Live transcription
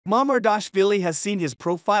Mamardashvili has seen his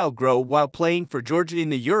profile grow while playing for Giorgi in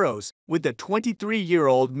the Euros, with the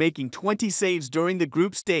 23-year-old making 20 saves during the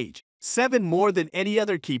group stage, 7 more than any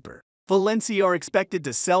other keeper. Valencia are expected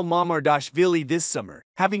to sell Mamardashvili this summer,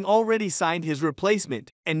 having already signed his replacement,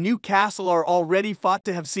 and Newcastle are already thought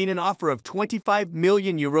to have seen an offer of €25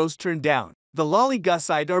 million turned down. The La Liga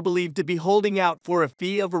side are believed to be holding out for a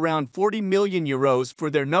fee of around €40 million for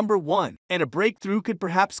their number one, and a breakthrough could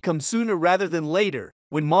perhaps come sooner rather than later,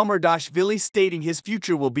 when Mamardashvili stating his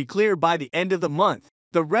future will be clear by the end of the month.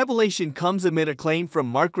 The revelation comes amid a claim from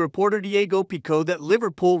Marca reporter Diego Pico that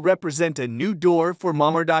Liverpool represent a new door for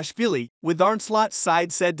Mamardashvili, with Arnslot's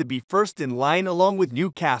side said to be first in line along with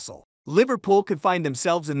Newcastle. Liverpool could find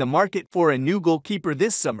themselves in the market for a new goalkeeper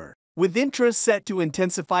this summer, with interest set to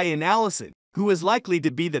intensify in Alisson, who is likely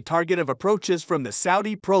to be the target of approaches from the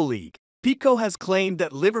Saudi Pro League. Pico has claimed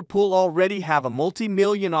that Liverpool already have a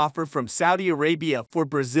multi-million offer from Saudi Arabia for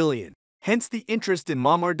Brazilian, hence the interest in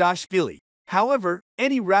Mamardashvili. However,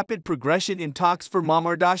 any rapid progression in talks for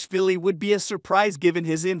Mamardashvili would be a surprise given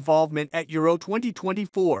his involvement at Euro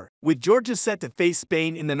 2024, with Giorgi set to face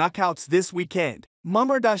Spain in the knockouts this weekend.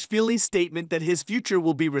 Mamardashvili's statement that his future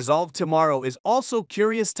will be resolved tomorrow is also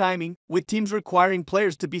curious timing, with teams requiring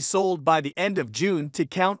players to be sold by the end of June to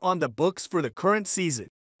count on the books for the current season.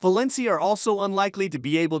 Valencia are also unlikely to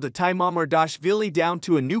be able to tie Mamardashvili down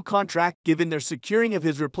to a new contract given their securing of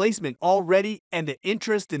his replacement already and the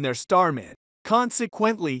interest in their star man.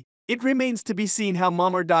 Consequently, it remains to be seen how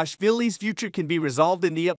Mamardashvili's future can be resolved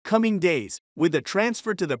in the upcoming days, with a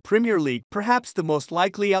transfer to the Premier League perhaps the most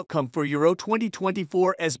likely outcome for Euro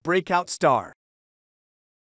 2024 as breakout star.